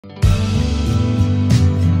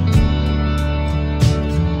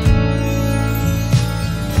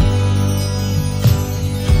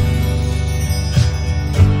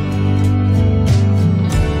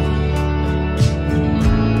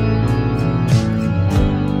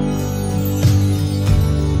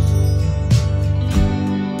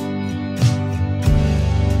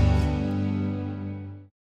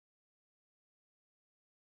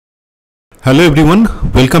Hello everyone,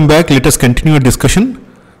 welcome back. Let us continue our discussion.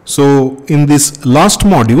 So in this last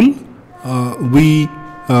module, we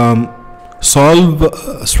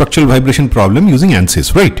solve structural vibration problem using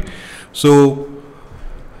ANSYS, right? So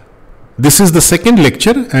this is the second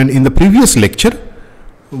lecture, and in the previous lecture,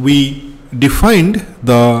 we defined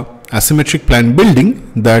the asymmetric plan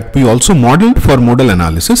building that we also modeled for modal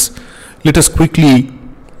analysis. Let us quickly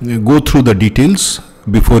go through the details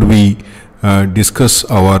before we discuss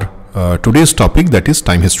our today's topic, that is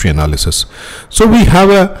time history analysis. So we have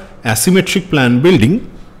a asymmetric plan building,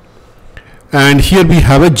 and here we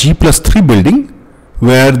have a G+3 building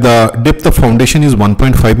where the depth of foundation is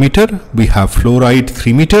 1.5 meter. We have floor height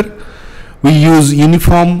 3 meter. We use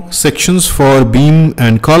uniform sections for beam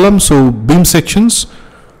and column. So beam sections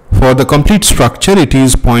for the complete structure, it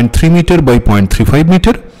is 0.3 meter by 0.35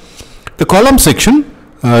 meter. The column section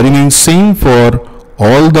remains same for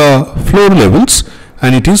all the floor levels,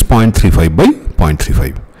 and it is 0.35 by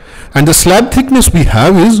 0.35, and the slab thickness we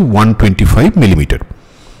have is 125 millimeter.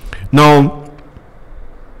 Now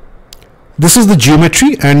this is the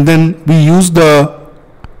geometry, and then we use the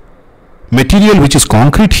material which is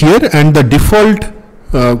concrete here, and the default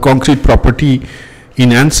concrete property in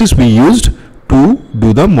ANSYS we used to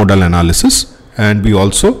do the modal analysis, and we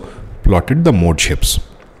also plotted the mode shapes.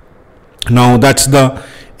 Now that's the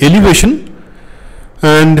elevation,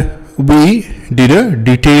 and we did a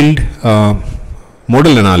detailed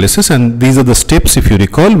modal analysis, and these are the steps, if you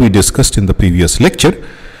recall, we discussed in the previous lecture.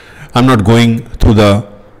 I'm not going through the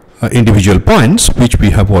individual points which we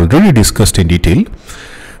have already discussed in detail.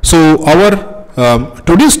 So our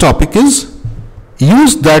today's topic is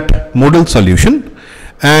use that modal solution,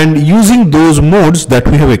 and using those modes that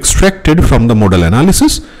we have extracted from the modal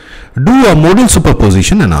analysis, do a modal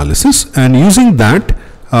superposition analysis, and using that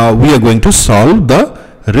we are going to solve the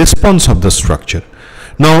response of the structure.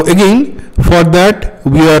 Now again, for that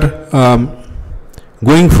we are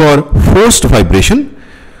going for forced vibration,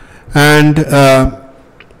 and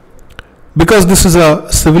because this is a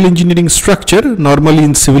civil engineering structure, normally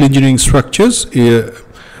in civil engineering structures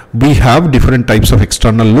we have different types of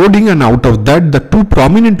external loading, and out of that the two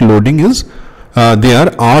prominent loading is they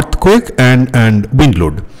are earthquake and wind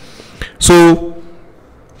load. So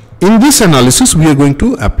in this analysis we are going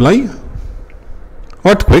to apply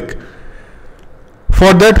earthquake.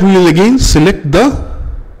 For that we will again select the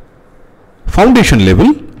foundation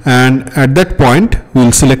level, and at that point we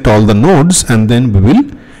will select all the nodes, and then we will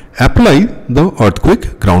apply the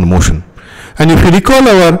earthquake ground motion. And if you recall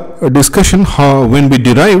our discussion when we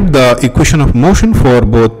derived the equation of motion for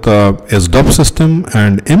both SDOF system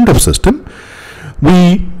and MDOF system,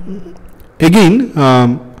 we again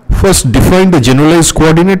first defined the generalized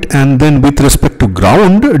coordinate, and then with respect to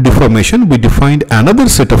ground deformation we defined another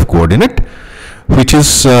set of coordinate which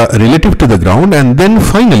is relative to the ground, and then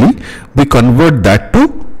finally we convert that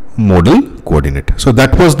to modal coordinate. So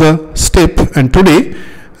that was the step, and today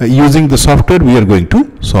using the software we are going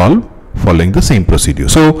to solve following the same procedure.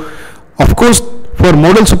 So of course for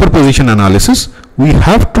modal superposition analysis we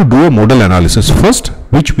have to do a modal analysis first,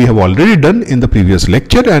 which we have already done in the previous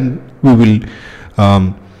lecture, and we will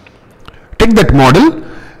take that model,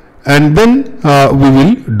 and then we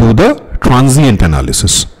will do the transient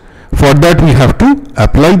analysis. For that we have to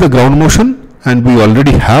apply the ground motion, and we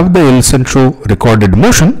already have the L centro recorded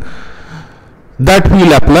motion that we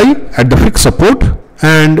will apply at the fixed support,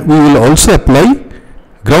 and we will also apply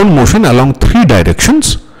ground motion along 3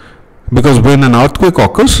 directions, because when an earthquake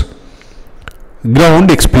occurs ground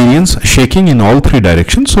experience shaking in all 3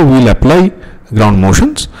 directions. So we will apply ground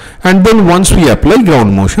motions, and then once we apply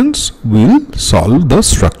ground motions we will solve the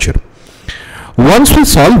structure. Once we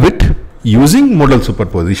solve it using modal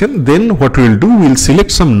superposition, then what we will do, we will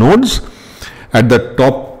select some nodes at the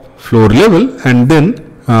top floor level, and then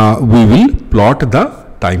we will plot the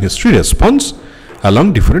time history response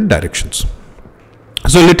along different directions.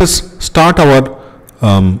 So let us start our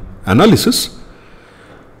analysis.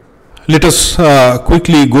 Let us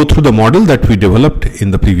quickly go through the model that we developed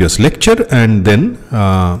in the previous lecture, and then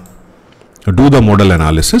do the modal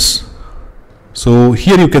analysis. So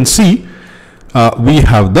here you can see we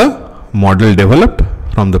have the model developed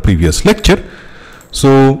from the previous lecture.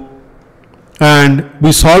 So, and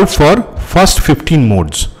we solve for first 15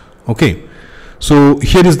 modes. Okay, so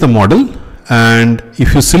here is the model, and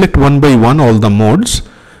if you select one by one all the modes,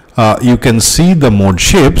 you can see the mode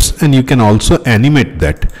shapes, and you can also animate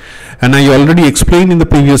that. And I already explained in the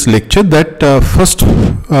previous lecture that first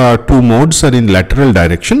 2 modes are in lateral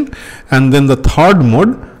direction, and then the third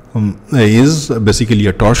mode is basically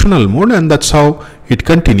a torsional mode, and that's how it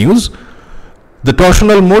continues. The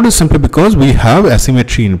torsional mode is simply because we have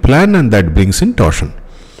asymmetry in plan and that brings in torsion.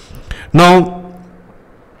 Now,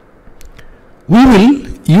 we will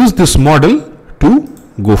use this model to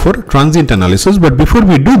go for transient analysis, but before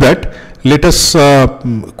we do that, let us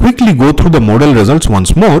quickly go through the model results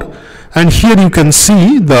once more. And here you can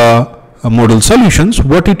see the model solutions.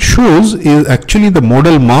 What it shows is actually the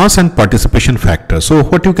model mass and participation factor. So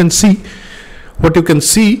what you can see,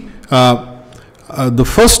 the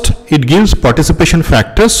first, it gives participation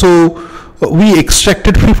factor. So we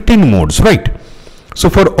extracted 15 modes, right? So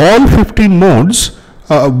for all 15 modes,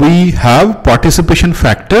 we have participation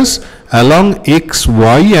factors along x,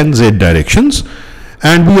 y and z directions,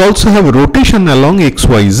 and we also have rotation along x,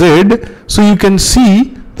 y, z. So you can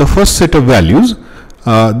see the first set of values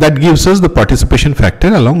that gives us the participation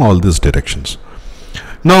factor along all these directions.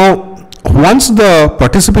 Now, once the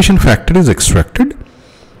participation factor is extracted,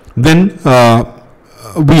 then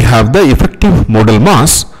we have the effective modal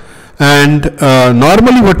mass, and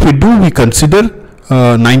normally what we do, we consider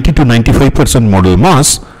 90 to 95% modal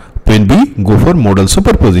mass when we go for modal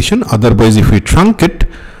superposition. Otherwise, if we trunk it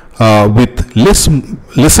with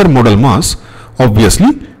lesser modal mass,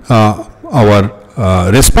 obviously our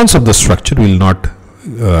response of the structure will not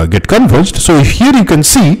get converged. So here you can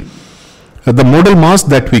see the modal mass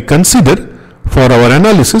that we consider for our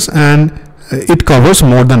analysis, and it covers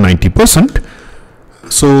more than 90%.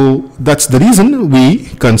 So that's the reason we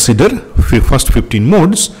consider first 15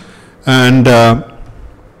 modes, and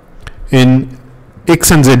in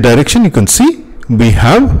x and z direction you can see we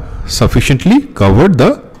have sufficiently covered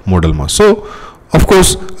the modal mass. So of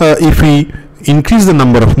course, if we increase the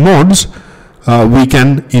number of modes, we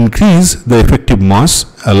can increase the effective mass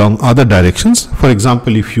along other directions. For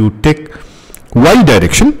example, if you take y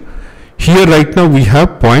direction, here right now we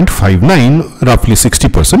have 0.59, roughly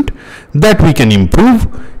 60%, that we can improve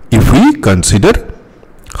if we consider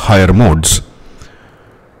higher modes.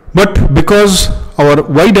 But because our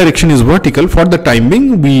y direction is vertical, for the time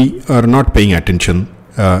being we are not paying attention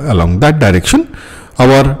along that direction.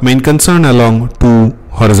 Our main concern along two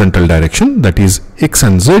horizontal direction, that is x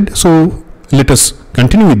and z. So let us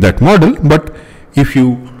continue with that model. But if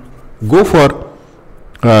you go for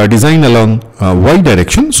design along y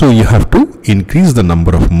direction, so you have to increase the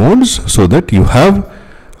number of modes so that you have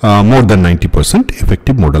more than 90%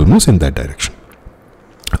 effective modal mass in that direction.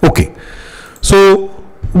 Okay, so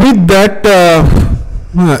with that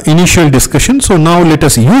initial discussion, so now let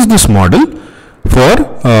us use this model for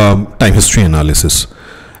time history analysis.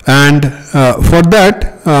 And for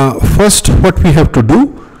that, first what we have to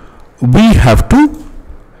do, we have to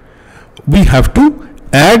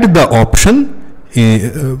add the option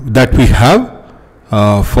that we have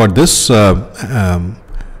for this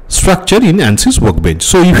structure in ANSYS workbench.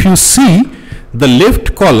 So if you see the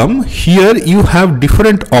left column here, you have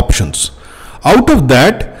different options. Out of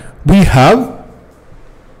that, we have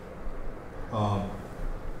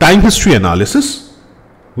time history analysis,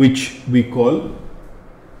 which we call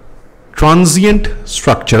transient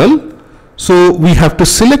structural. So we have to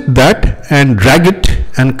select that and drag it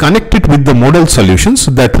and connect it with the modal solutions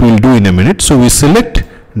that we will do in a minute. So we select,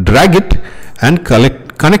 drag it and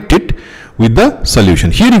connect it with the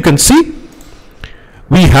solution. Here you can see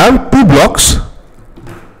we have two blocks.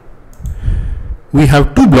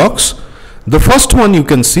 The first one, you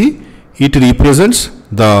can see it represents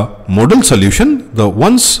the modal solution.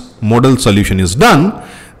 Once modal solution is done,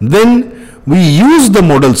 then we use the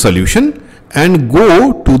modal solution and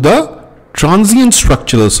go to the transient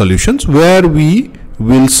structural solutions, where we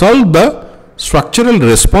will solve the structural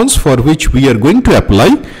response for which we are going to apply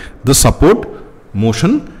the support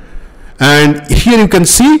motion. And here you can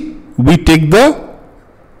see we take the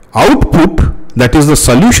output, that is the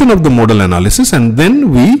solution of the modal analysis, and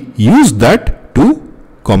then we use that to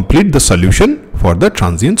complete the solution for the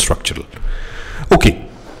transient structural. Okay,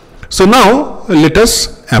 so now let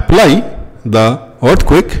us apply the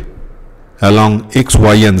earthquake along x,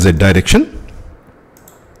 y and z direction.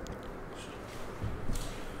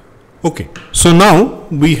 Okay, so now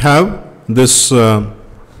we have this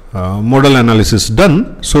modal analysis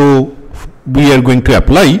done. So we are going to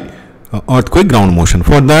apply earthquake ground motion.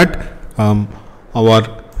 For that,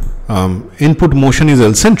 our input motion is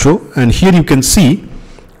El Centro, and here you can see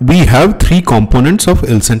we have three components of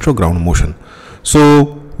El Centro ground motion.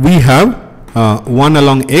 So we have one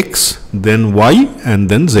along x, then y and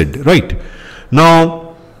then z, right?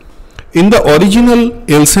 Now in the original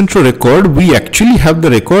El Centro record, we actually have the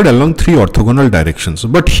record along three orthogonal directions,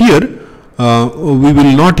 but here we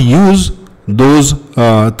will not use those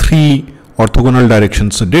three orthogonal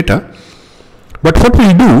directions data. But what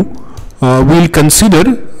we'll do, we'll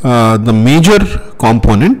consider the major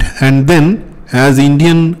component, and then as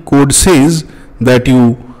Indian code says that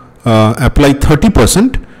you apply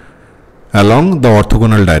 30% along the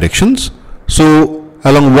orthogonal directions. So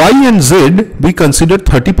along Y and Z we consider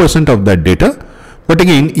 30% of that data, but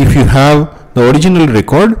again if you have the original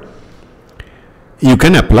record you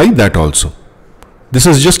can apply that also. This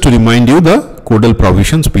is just to remind you the codal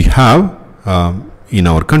provisions we have in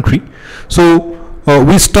our country. So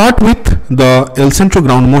we start with the El Centro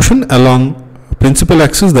ground motion along principal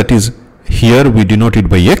axis, that is here we denote it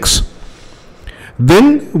by X.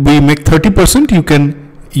 Then we make 30%. You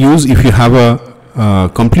can use if you have a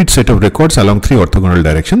complete set of records along 3 orthogonal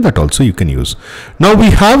directions, that also you can use. Now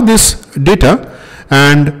we have this data,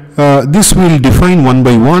 and this will define one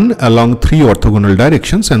by one along 3 orthogonal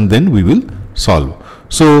directions, and then we will solve.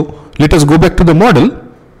 So let us go back to the model,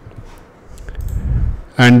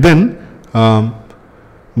 and then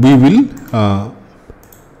we will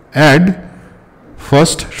add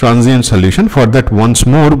first transient solution. For that, once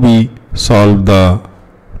more we solve the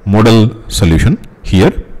modal solution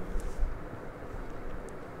here.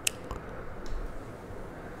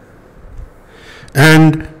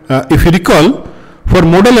 And if you recall, for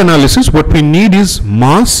modal analysis what we need is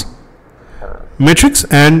mass matrix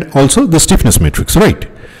and also the stiffness matrix, right?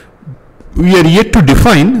 We are yet to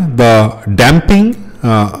define the damping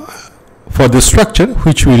for this structure,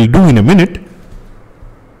 which we will do in a minute.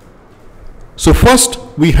 So first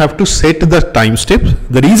we have to set the time steps.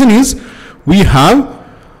 The reason is we have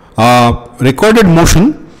recorded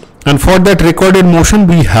motion, and for that recorded motion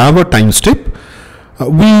we have a time step.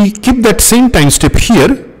 We keep that same time step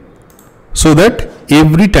here, so that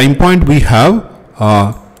every time point we have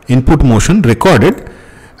input motion recorded.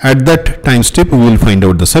 At that time step we will find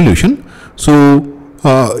out the solution. So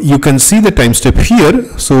you can see the time step here.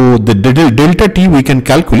 So the delta t we can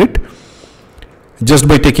calculate just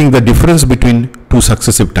by taking the difference between 2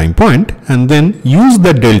 successive time point, and then use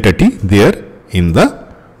the delta t there in the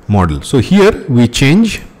model. So here we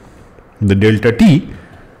change the delta t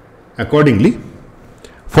accordingly.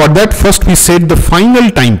 For that, first we set the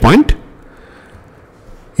final time point.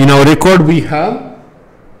 In our record we have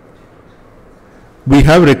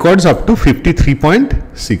records up to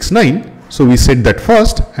 53.69. So we set that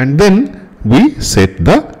first, and then we set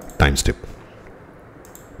the time step.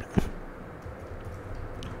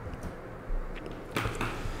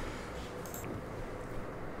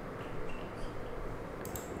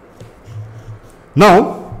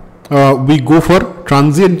 Now we go for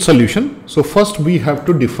transient solution. So first we have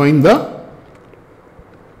to define the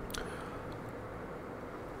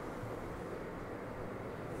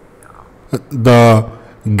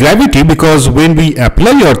gravity, because when we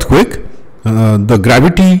apply earthquake the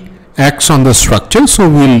gravity acts on the structure, so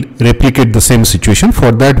we will replicate the same situation.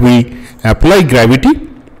 For that we apply gravity.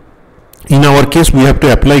 In our case we have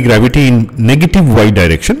to apply gravity in negative y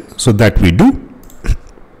direction, so that we do.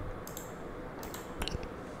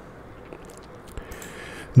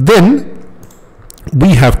 Then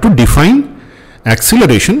we have to define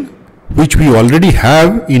acceleration, which we already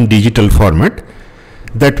have in digital format,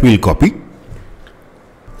 that we will copy.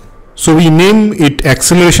 So we name it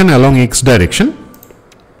acceleration along x direction.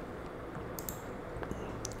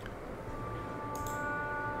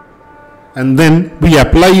 And then we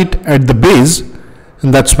apply it at the base,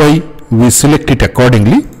 and that's why we select it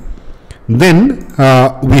accordingly. Then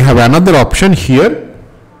we have another option here.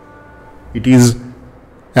 It is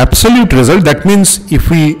absolute result. That means if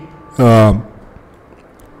we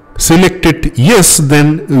select it yes,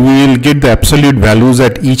 then we will get the absolute values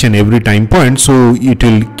at each and every time point, so it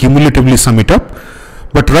will cumulatively sum it up.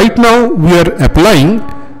 But right now we are applying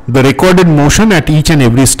the recorded motion at each and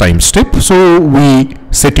every time step, so we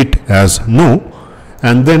set it as no.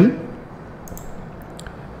 And then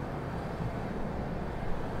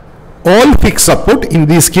all fixed support in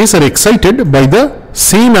this case are excited by the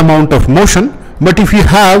same amount of motion. But if you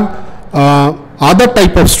have other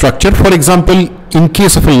type of structure, for example in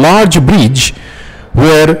case of a large bridge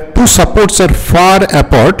where 2 supports are far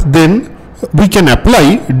apart, then we can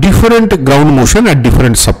apply different ground motion at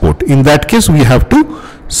different support. In that case we have to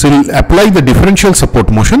apply the differential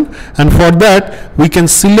support motion, and for that we can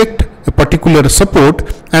select a particular support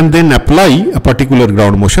and then apply a particular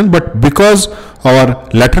ground motion. But because our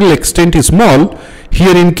lateral extent is small,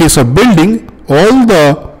 here in case of building, all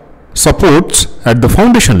the supports at the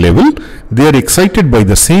foundation level, they are excited by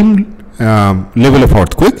the same level of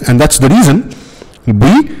earthquake, and that's the reason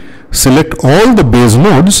we select all the base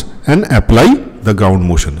nodes and apply the ground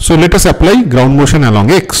motion. So let us apply ground motion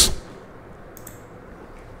along x.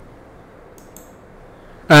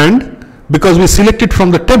 And because we select it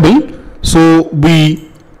from the table, so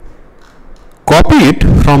we copy it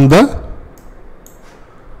from the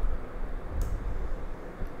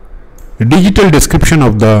digital description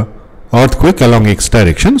of the earthquake along x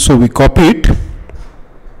direction. So we copy it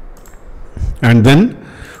and then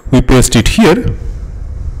we paste it here.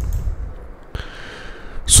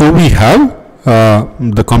 So we have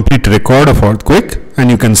the complete record of earthquake,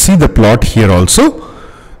 and you can see the plot here also.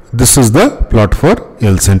 This is the plot for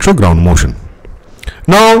El Centro ground motion.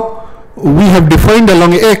 Now we have defined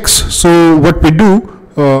along x, so what we do,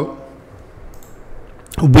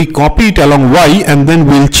 we copy it along y and then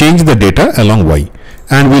we'll change the data along y,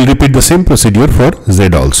 and we'll repeat the same procedure for z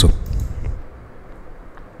also.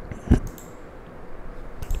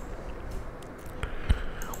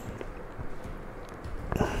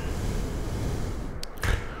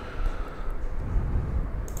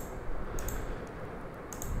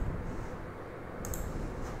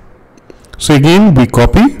 So again we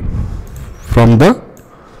copy from the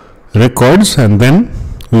records and then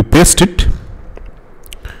we paste it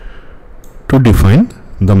to define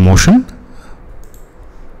the motion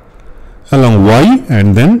along y,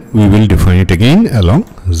 and then we will define it again along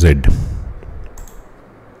z.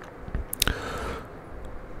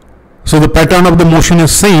 So the pattern of the motion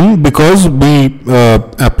is same because we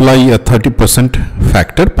apply a 30%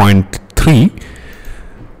 factor 0.3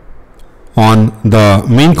 on the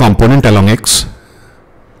main component along x,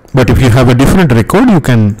 but if you have a different record you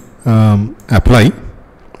can apply.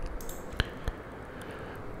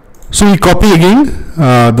 So we copy again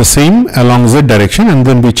the same along z direction, and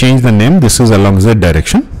then we change the name. This is along z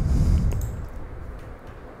direction.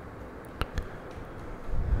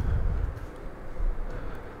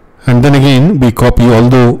 And then again we copy,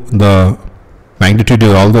 although the magnitude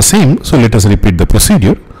is all the same, so let us repeat the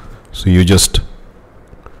procedure. So you just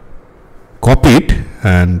copy it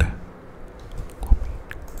and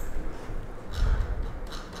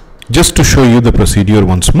just to show you the procedure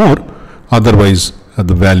once more, otherwise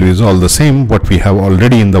the value is all the same what we have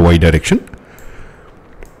already in the y direction.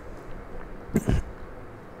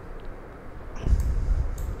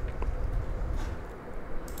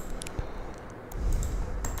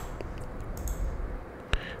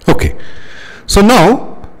 Okay, so now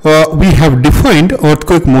we have defined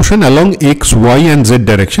earthquake motion along x, y and z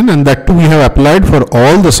direction, and that too we have applied for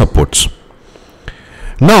all the supports.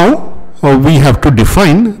 Now we have to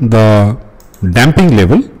define the damping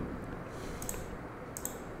level.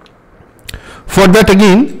 For that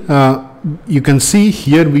again you can see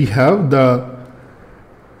here we have the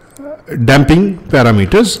damping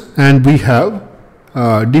parameters, and we have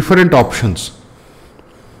different options.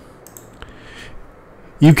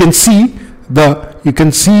 You can see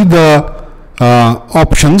the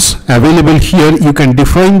options available here. You can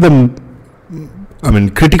define the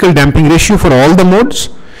critical damping ratio for all the modes.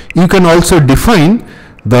 You can also define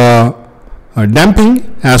the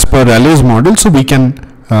damping as per Rayleigh's model, so we can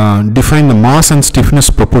define the mass and stiffness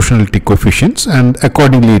proportionality coefficients, and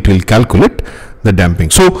accordingly it will calculate the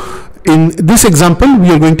damping. So in this example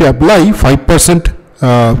we are going to apply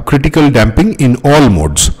 5% critical damping in all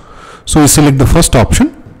modes. So we select the first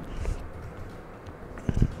option.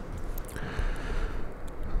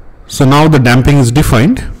 So now the damping is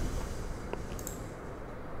defined,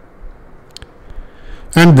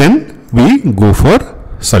 and then we go for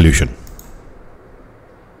solution.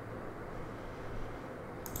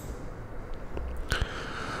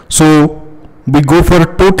 So we go for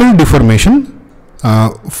a total deformation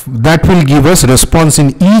that will give us response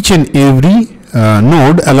in each and every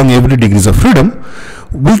node along every degrees of freedom.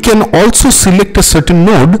 We can also select a certain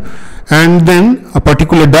node and then a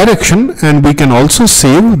particular direction, and we can also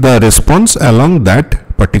save the response along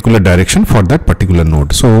that particular direction for that particular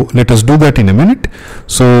node. So let us do that in a minute.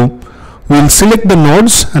 So we will select the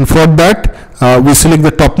nodes, and for that we select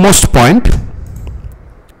the topmost point.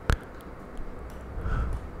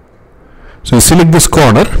 So you select this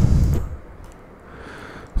corner.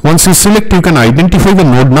 Once you select, you can identify the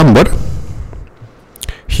node number.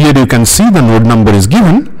 Here you can see the node number is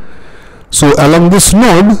given. So along this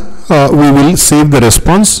node we will save the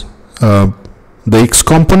response, the x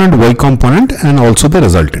component, y component, and also the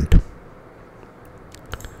resultant.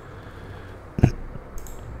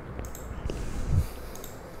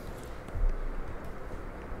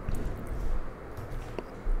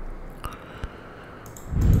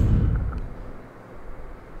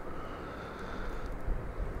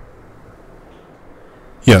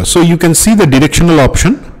 Yeah, so you can see the directional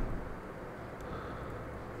option.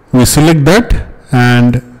 We select that,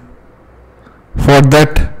 and for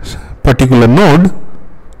that particular node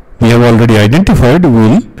we have already identified, we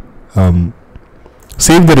will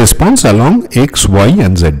save the response along x, y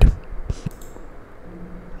and z.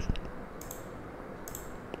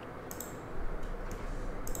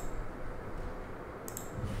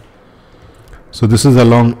 So this is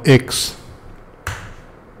along X.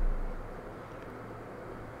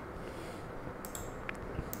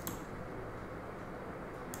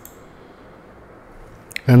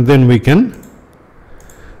 And then we can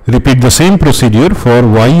repeat the same procedure for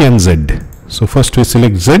Y and Z. So first we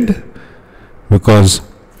select Z because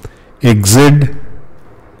XZ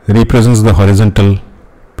represents the horizontal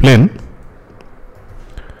plane.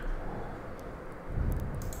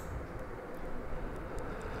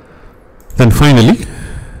 Then finally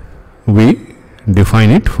we define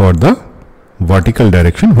it for the vertical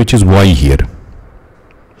direction, which is Y here.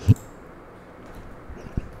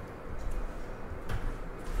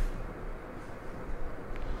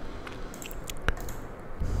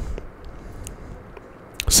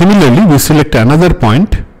 Similarly, we select another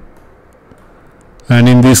point, and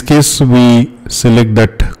in this case we select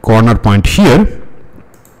that corner point here.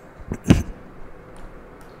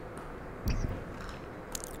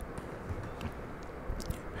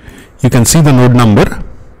 You can see the node number,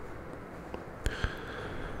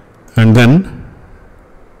 and then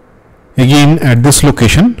again at this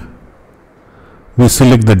location we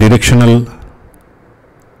select the directional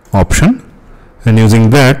option, and using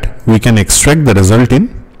that we can extract the result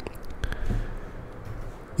in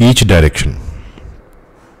each direction.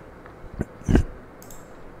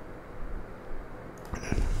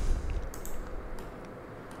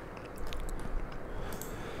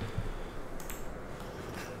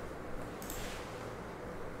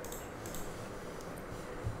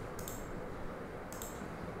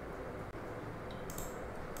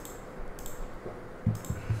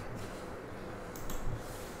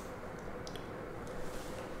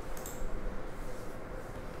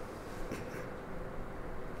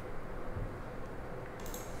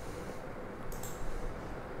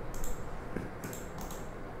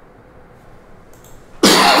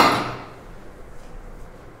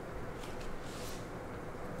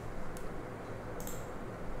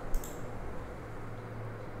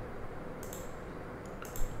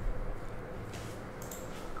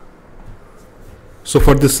 So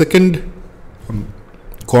for the second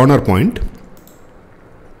corner point,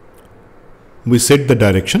 we set the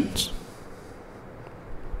directions.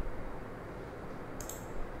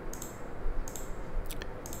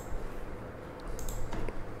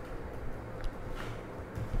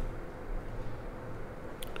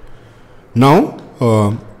 Now,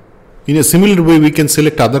 in a similar way, we can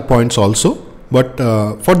select other points also, but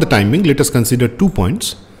for the time being, let us consider 2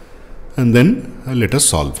 points, and then let us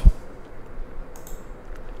solve.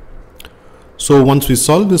 So once we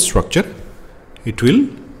solve this structure, it will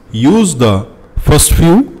use the first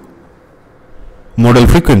few modal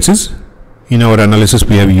frequencies. In our analysis,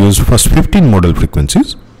 we have used first 15 modal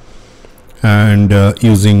frequencies, and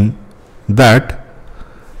using that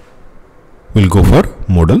we'll go for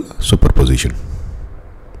modal superposition.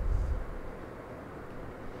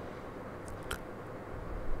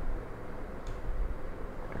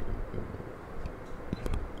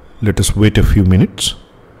 Let us wait a few minutes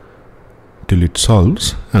till it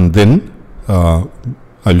solves, and then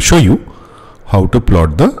I'll show you how to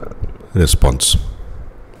plot the response.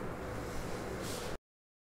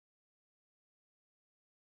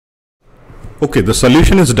 Okay, the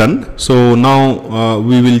solution is done. So now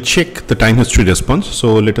we will check the time history response.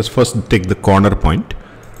 So let us first take the corner point,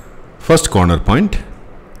 first corner point,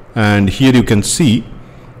 and here you can see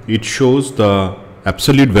it shows the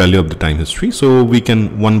absolute value of the time history. So we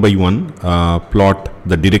can one by one plot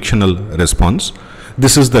the directional response.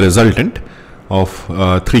 This is the resultant of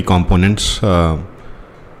 3 components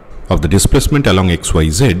of the displacement along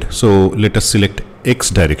XYZ. So let us select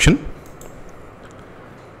X direction,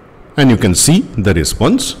 and you can see the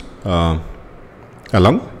response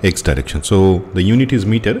along X direction. So the unit is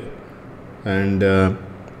meter, and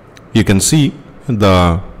you can see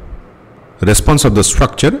the response of the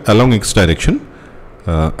structure along X direction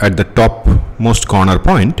at the topmost corner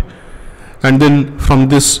point, and then from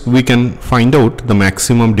this we can find out the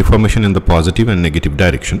maximum deformation in the positive and negative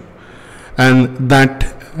direction, and that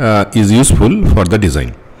is useful for the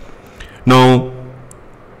design. Now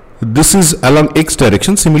this is along X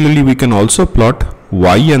direction. Similarly, we can also plot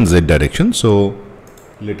Y and Z direction. So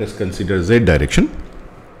let us consider Z direction.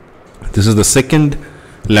 This is the second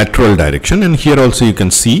lateral direction, and here also you can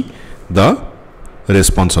see the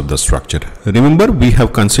response of the structure. Remember, we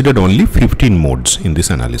have considered only 15 modes in this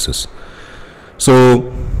analysis.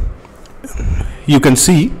 So you can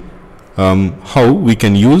see how we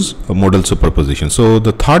can use a modal superposition. So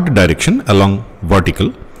the third direction along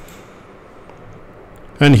vertical,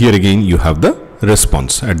 and here again you have the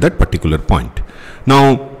response at that particular point.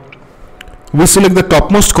 Now we select the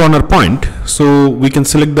topmost corner point, so we can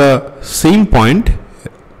select the same point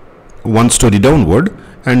one story downward,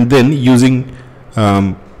 and then using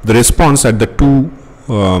the response at the two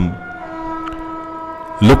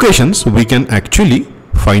locations, we can actually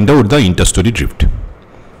find out the interstory drift.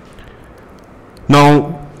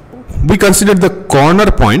 Now we consider the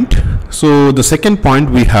corner point. So the second point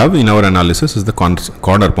we have in our analysis is the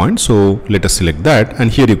corner point. So let us select that,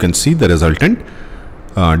 and here you can see the resultant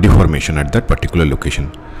deformation at that particular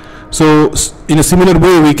location. So in a similar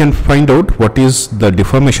way, we can find out what is the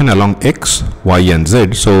deformation along X, Y and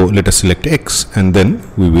Z. So let us select X, and then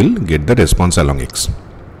we will get the response along X.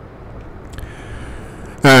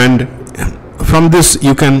 And from this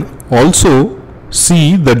you can also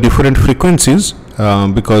see the different frequencies,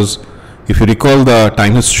 because if you recall the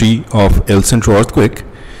time history of El Centro earthquake,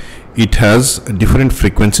 it has different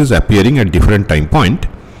frequencies appearing at different time point,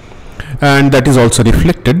 and that is also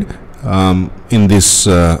reflected in this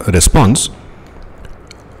response.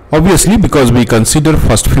 Obviously, because we consider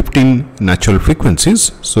first 15 natural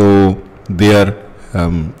frequencies, so their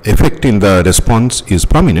effect in the response is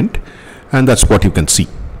prominent, and that's what you can see.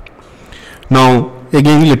 Now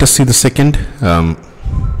again, let us see the second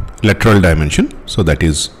lateral dimension, so that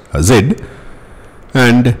is Z,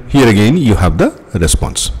 and here again you have the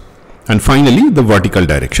response, and finally the vertical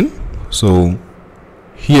direction. So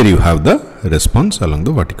here you have the response along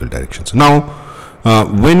the vertical directions. Now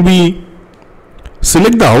when we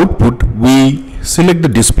select the output, we select the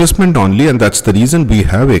displacement only, and that's the reason we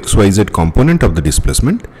have XYZ component of the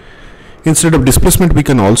displacement. Instead of displacement, we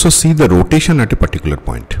can also see the rotation at a particular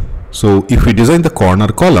point. So if we design the corner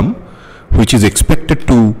column, which is expected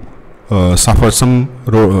to suffer some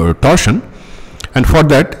torsion, and for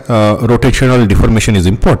that rotational deformation is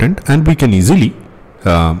important, and we can easily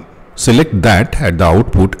select that at the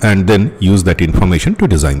output and then use that information to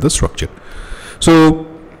design the structure. So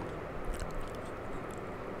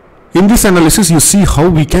in this analysis, you see how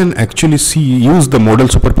we can actually use the modal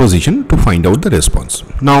superposition to find out the response.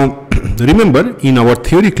 Now remember, in our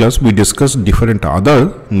theory class we discussed different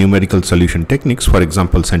other numerical solution techniques, for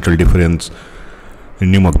example central difference,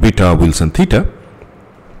 Newmark beta, Wilson theta.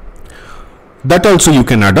 That also you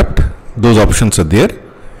can adapt, those options are there.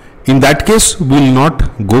 In that case, we will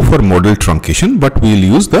not go for modal truncation, but we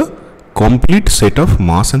will use the complete set of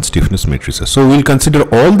mass and stiffness matrices. So we will consider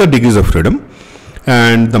all the degrees of freedom,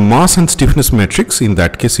 and the mass and stiffness matrix in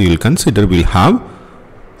that case you will consider will have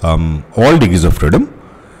all degrees of freedom,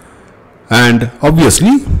 and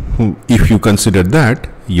obviously if you consider that,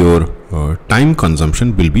 your time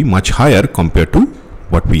consumption will be much higher compared to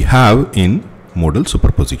what we have in modal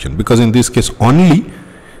superposition, because in this case only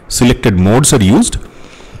selected modes are used.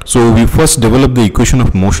 So we first develop the equation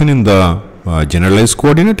of motion in the generalized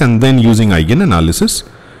coordinate, and then using eigen analysis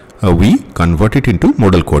we convert it into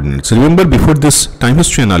modal coordinates. Remember, before this time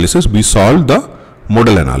history analysis we solved the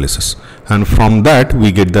modal analysis, and from that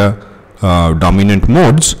we get the dominant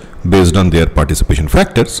modes based on their participation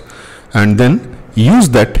factors, and then use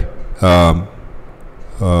that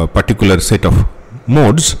particular set of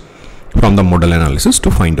modes from the modal analysis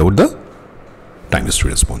to find out the time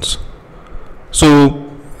history response. So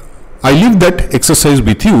I leave that exercise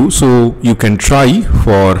with you, so you can try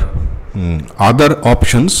for other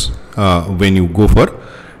options when you go for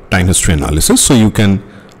time history analysis. So you can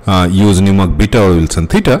use Newmark beta or Wilson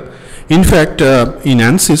theta. In fact, in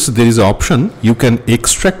ANSYS there is an option you can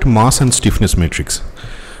extract mass and stiffness matrix.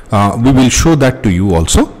 We will show that to you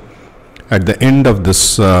also at the end of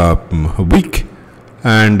this week,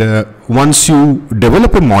 and once you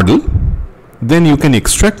develop a model, then you can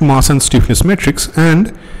extract mass and stiffness matrix,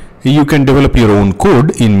 and you can develop your own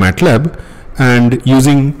code in MATLAB, and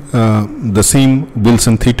using the same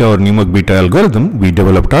Wilson theta or Newmark beta algorithm we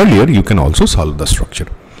developed earlier, you can also solve the structure.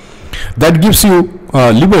 That gives you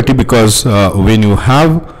liberty, because when you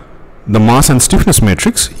have the mass and stiffness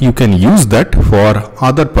matrix, you can use that for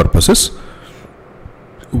other purposes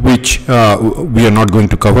which we are not going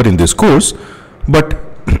to cover in this course. But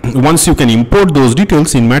once you can import those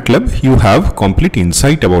details in MATLAB, you have complete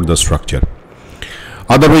insight about the structure.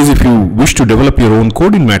 Otherwise, if you wish to develop your own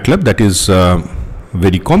code in MATLAB, that is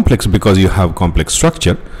very complex, because you have complex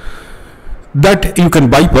structure that you can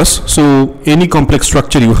bypass. So any complex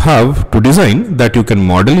structure you have to design, that you can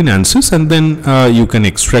model in ANSYS, and then you can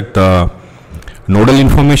extract the nodal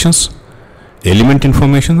informations, element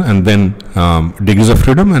information, and then degrees of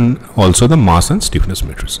freedom, and also the mass and stiffness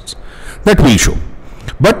matrices. That will show.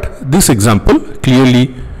 But this example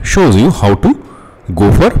clearly shows you how to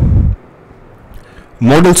go for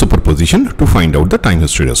modal superposition to find out the time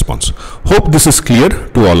history response. Hope this is clear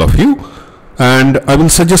to all of you. And I will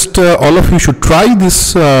suggest all of you should try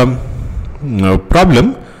this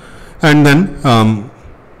problem and then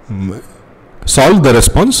solve the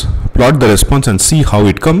response, plot the response and see how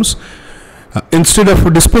it comes. Instead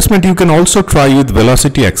of displacement, you can also try with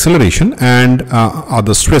velocity, acceleration and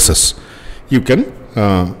other stresses. You can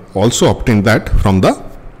also obtain that from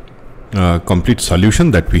the complete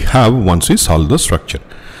solution that we have once we solve the structure.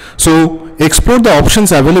 So explore the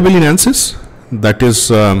options available in ANSYS, that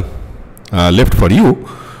is left for you,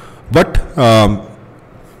 but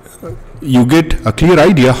you get a clear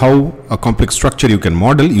idea how a complex structure you can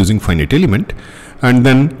model using finite element, and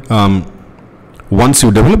then once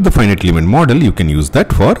you develop the finite element model, you can use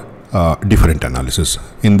that for different analysis.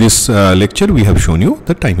 In this lecture, we have shown you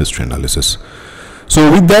the time history analysis.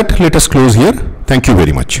 So with that, let us close here. Thank you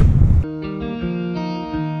very much.